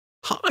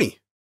Hi,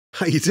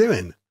 how you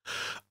doing?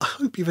 I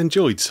hope you've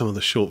enjoyed some of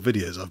the short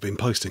videos I've been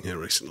posting here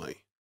recently.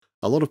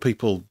 A lot of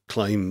people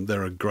claim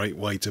they're a great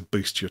way to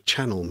boost your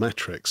channel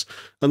metrics,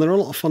 and they're a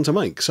lot of fun to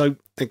make, so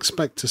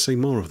expect to see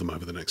more of them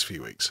over the next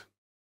few weeks.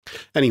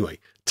 Anyway,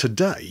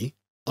 today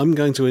I'm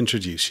going to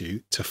introduce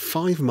you to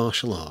 5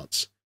 martial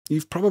arts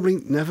you've probably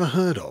never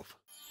heard of.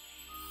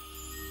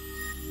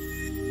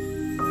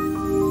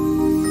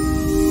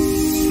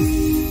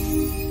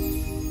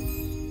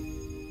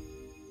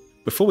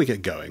 Before we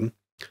get going,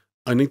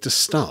 I need to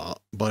start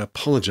by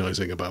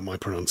apologising about my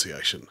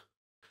pronunciation.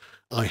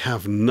 I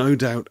have no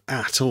doubt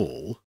at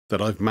all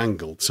that I've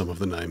mangled some of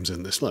the names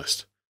in this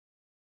list,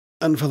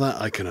 and for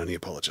that I can only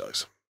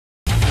apologise.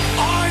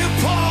 I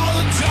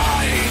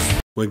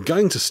apologise! We're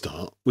going to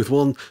start with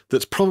one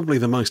that's probably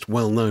the most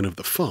well-known of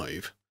the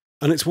 5,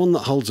 and it's one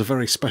that holds a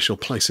very special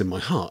place in my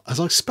heart as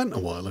I spent a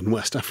while in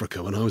West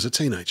Africa when I was a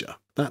teenager.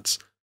 That's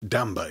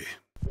dambe.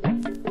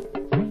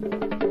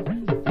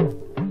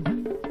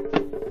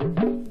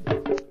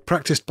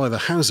 Practiced by the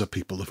Hausa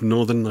people of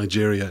northern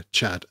Nigeria,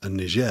 Chad and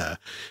Niger,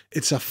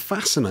 it's a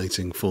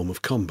fascinating form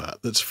of combat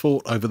that's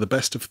fought over the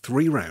best of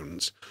 3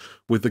 rounds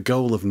with the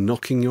goal of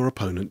knocking your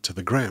opponent to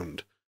the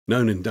ground,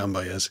 known in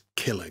dambe as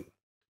killing.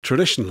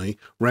 Traditionally,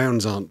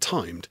 rounds aren't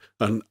timed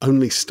and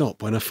only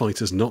stop when a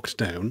fighter's knocked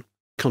down,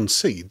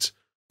 concedes,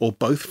 or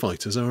both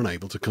fighters are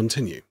unable to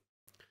continue.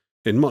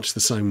 In much the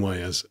same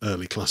way as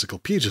early classical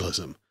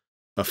pugilism,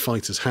 a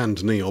fighter's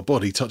hand, knee or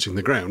body touching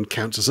the ground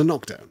counts as a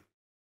knockdown.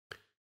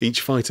 Each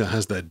fighter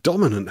has their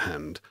dominant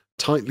hand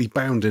tightly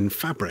bound in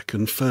fabric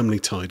and firmly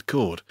tied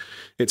cord.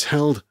 It's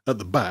held at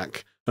the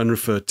back and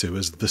referred to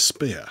as the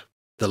spear.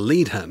 The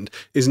lead hand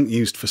isn't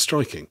used for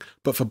striking,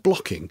 but for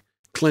blocking,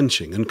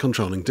 clenching and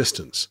controlling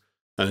distance,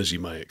 and as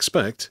you may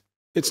expect,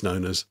 it's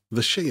known as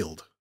the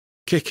shield.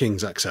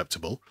 Kicking's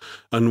acceptable,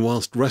 and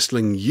whilst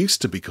wrestling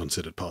used to be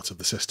considered part of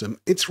the system,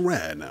 it's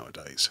rare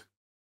nowadays.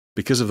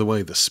 Because of the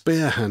way the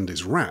spear hand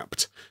is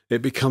wrapped,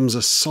 it becomes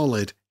a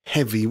solid,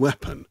 heavy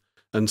weapon,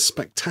 and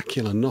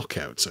spectacular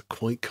knockouts are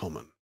quite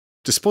common.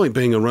 Despite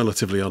being a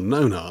relatively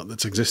unknown art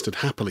that's existed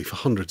happily for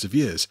hundreds of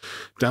years,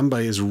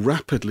 dambe is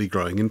rapidly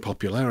growing in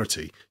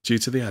popularity due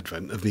to the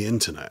advent of the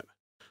internet.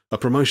 A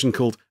promotion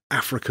called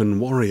African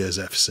Warriors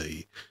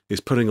FC is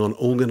putting on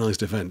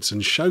organised events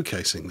and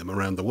showcasing them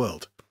around the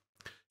world.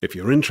 If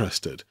you're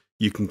interested,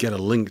 you can get a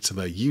link to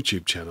their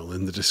YouTube channel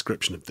in the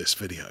description of this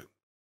video.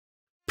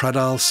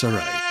 Pradal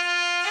Saray.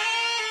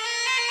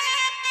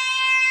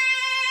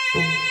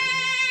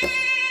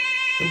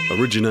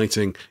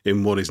 Originating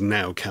in what is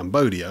now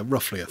Cambodia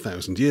roughly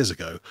 1,000 years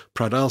ago,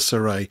 Pradal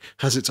Saray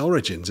has its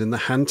origins in the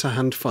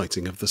hand-to-hand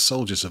fighting of the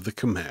soldiers of the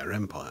Khmer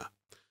Empire.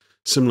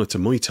 Similar to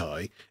Muay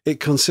Thai, it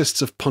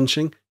consists of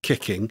punching,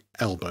 kicking,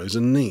 elbows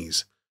and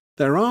knees.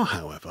 There are,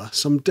 however,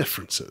 some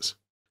differences.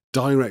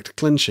 Direct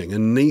clinching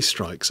and knee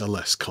strikes are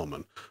less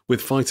common,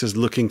 with fighters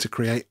looking to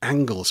create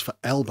angles for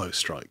elbow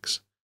strikes.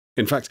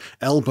 In fact,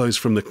 elbows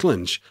from the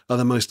clinch are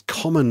the most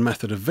common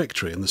method of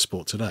victory in the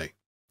sport today.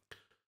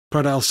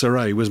 Pradal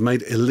Saray was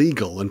made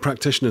illegal and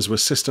practitioners were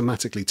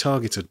systematically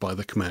targeted by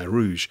the Khmer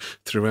Rouge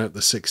throughout the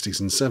 60s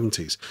and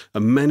 70s,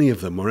 and many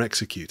of them were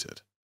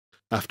executed.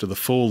 After the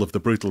fall of the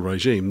brutal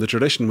regime, the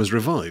tradition was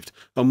revived,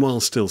 and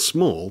while still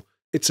small,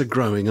 it's a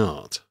growing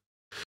art.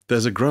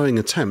 There's a growing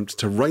attempt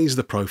to raise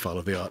the profile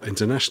of the art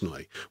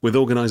internationally, with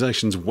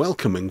organisations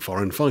welcoming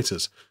foreign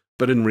fighters,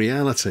 but in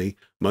reality,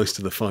 most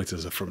of the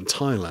fighters are from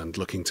Thailand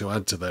looking to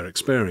add to their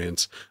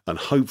experience and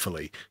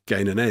hopefully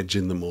gain an edge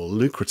in the more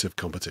lucrative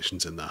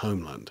competitions in their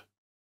homeland.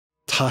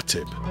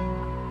 Tatib.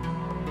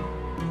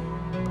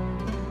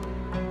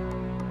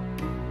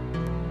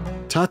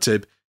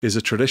 Tatib is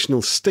a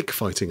traditional stick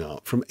fighting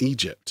art from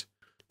Egypt,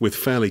 with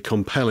fairly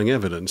compelling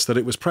evidence that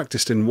it was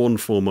practiced in one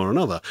form or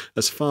another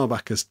as far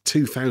back as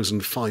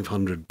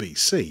 2500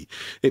 BC.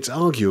 It's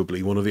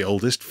arguably one of the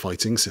oldest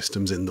fighting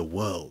systems in the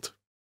world.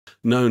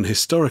 Known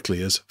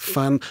historically as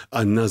Fan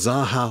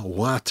Nazaha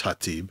wa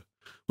Tatib,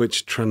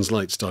 which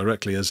translates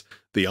directly as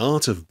the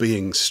art of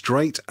being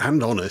straight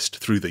and honest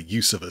through the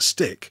use of a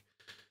stick,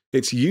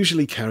 it's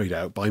usually carried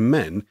out by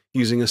men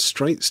using a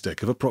straight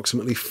stick of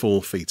approximately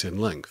 4 feet in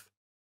length.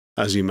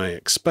 As you may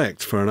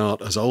expect for an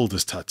art as old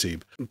as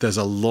Tatib, there's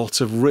a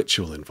lot of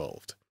ritual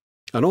involved,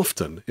 and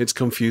often it's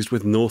confused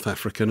with North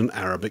African and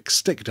Arabic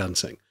stick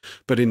dancing,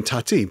 but in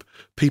Tatib,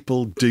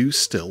 people do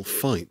still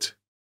fight.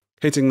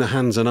 Hitting the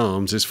hands and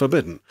arms is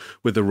forbidden,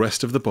 with the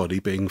rest of the body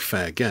being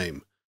fair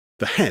game.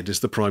 The head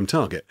is the prime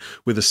target,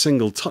 with a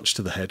single touch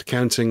to the head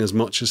counting as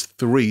much as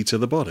 3 to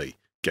the body,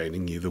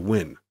 gaining you the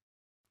win.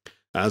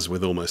 As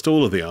with almost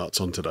all of the arts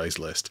on today's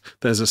list,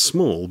 there's a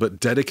small but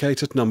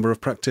dedicated number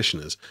of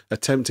practitioners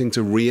attempting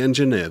to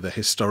re-engineer the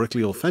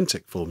historically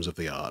authentic forms of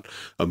the art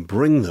and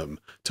bring them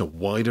to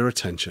wider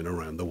attention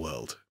around the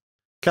world.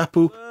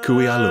 Kapu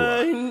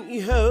Kuialua.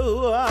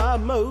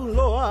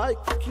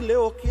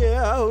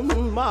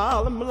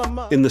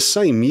 In the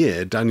same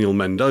year Daniel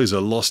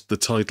Mendoza lost the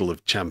title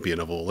of Champion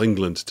of All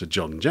England to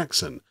John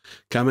Jackson,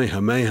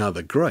 Kamehameha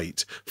the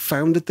Great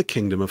founded the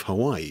Kingdom of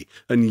Hawaii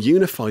and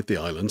unified the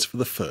islands for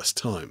the first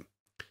time.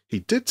 He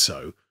did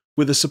so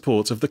with the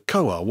support of the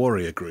Koa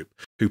warrior group,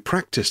 who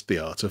practiced the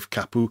art of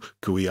kapu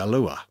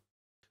kuialua.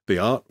 The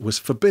art was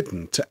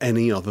forbidden to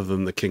any other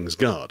than the King's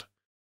Guard.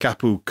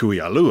 Kapu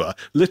kuialua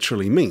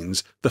literally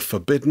means the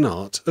forbidden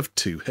art of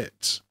 2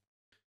 hits.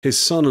 His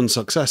son and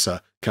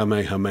successor,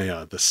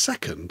 Kamehameha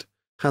II,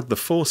 had the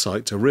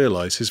foresight to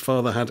realise his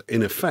father had,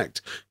 in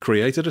effect,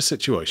 created a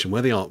situation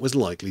where the art was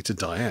likely to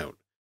die out.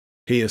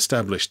 He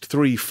established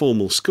 3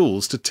 formal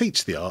schools to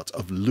teach the art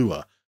of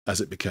lua, as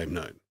it became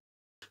known.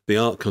 The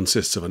art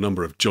consists of a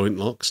number of joint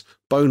locks,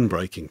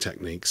 bone-breaking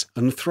techniques,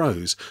 and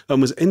throws,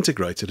 and was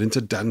integrated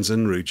into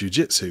Danzanryu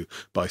Jiu-Jitsu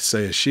by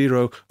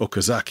Seishiro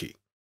Okazaki,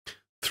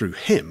 through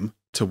him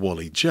to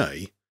Wally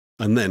J,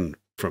 and then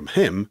from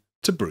him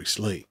to Bruce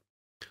Lee.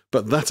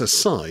 But that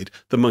aside,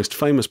 the most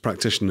famous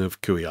practitioner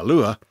of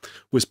Kuialua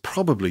was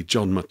probably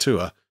John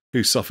Matua,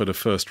 who suffered a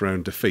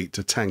first-round defeat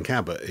to Tank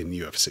Abbott in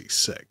UFC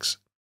 6.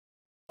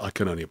 I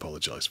can only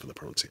apologise for the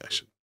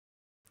pronunciation.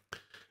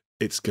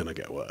 It's gonna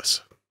get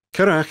worse.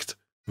 Correct.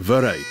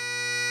 Verey.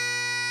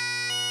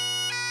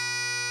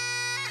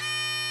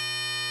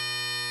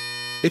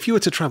 If you were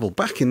to travel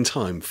back in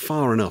time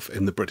far enough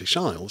in the British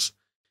Isles,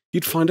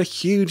 you'd find a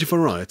huge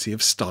variety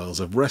of styles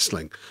of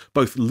wrestling,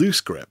 both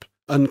loose grip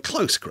and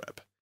close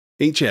grip.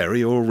 Each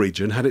area or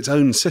region had its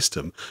own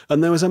system,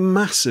 and there was a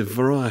massive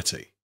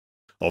variety.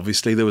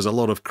 Obviously, there was a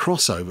lot of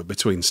crossover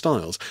between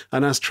styles,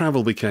 and as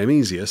travel became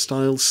easier,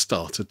 styles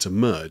started to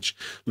merge,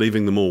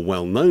 leaving the more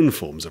well-known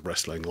forms of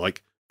wrestling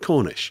like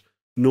Cornish,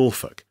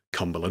 Norfolk,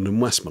 Cumberland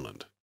and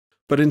Westmoreland.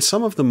 But in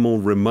some of the more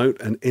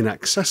remote and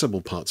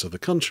inaccessible parts of the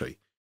country,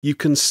 you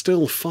can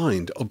still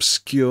find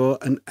obscure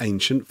and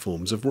ancient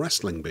forms of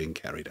wrestling being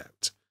carried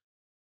out.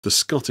 The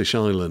Scottish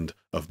island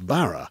of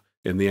Barra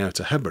in the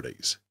Outer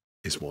Hebrides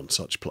is one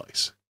such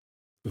place.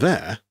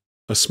 There,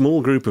 a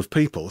small group of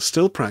people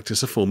still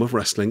practice a form of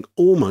wrestling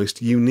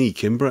almost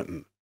unique in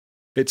Britain.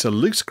 It's a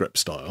loose grip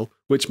style,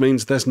 which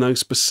means there's no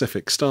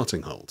specific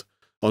starting hold,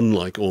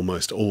 unlike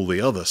almost all the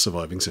other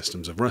surviving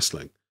systems of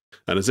wrestling.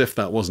 And as if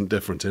that wasn't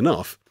different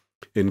enough,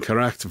 in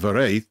Karat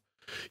Verey,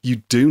 you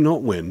do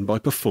not win by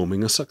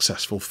performing a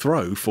successful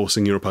throw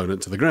forcing your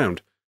opponent to the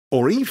ground,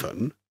 or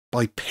even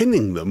by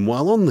pinning them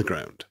while on the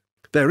ground.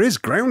 There is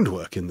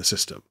groundwork in the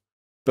system,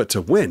 but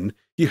to win,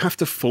 you have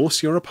to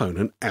force your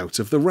opponent out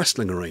of the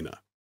wrestling arena.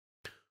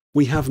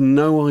 We have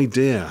no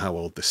idea how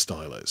old this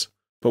style is,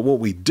 but what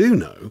we do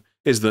know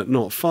is that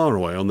not far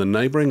away on the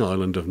neighbouring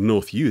island of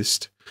North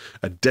Uist,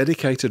 a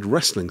dedicated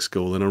wrestling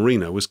school and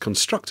arena was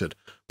constructed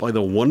by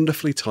the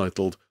wonderfully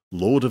titled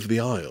Lord of the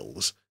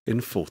Isles in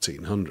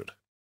 1400.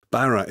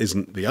 Barra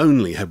isn't the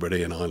only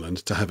Hebridean island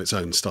to have its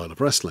own style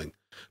of wrestling,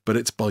 but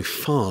it's by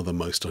far the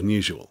most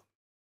unusual.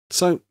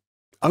 So,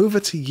 over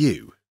to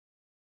you.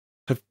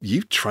 Have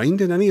you trained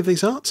in any of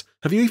these arts?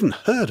 Have you even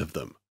heard of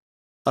them?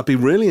 I'd be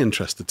really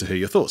interested to hear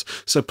your thoughts,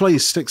 so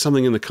please stick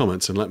something in the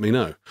comments and let me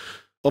know.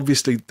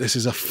 Obviously, this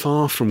is a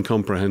far from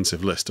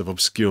comprehensive list of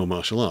obscure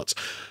martial arts,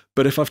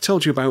 but if I've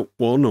told you about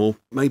 1 or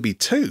maybe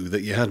 2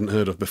 that you hadn't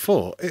heard of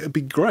before, it'd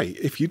be great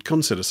if you'd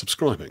consider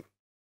subscribing.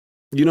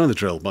 You know the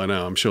drill by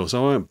now, I'm sure, so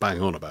I won't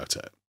bang on about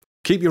it.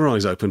 Keep your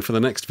eyes open for the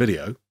next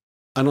video,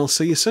 and I'll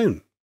see you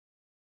soon.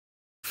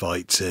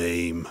 Fight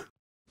team.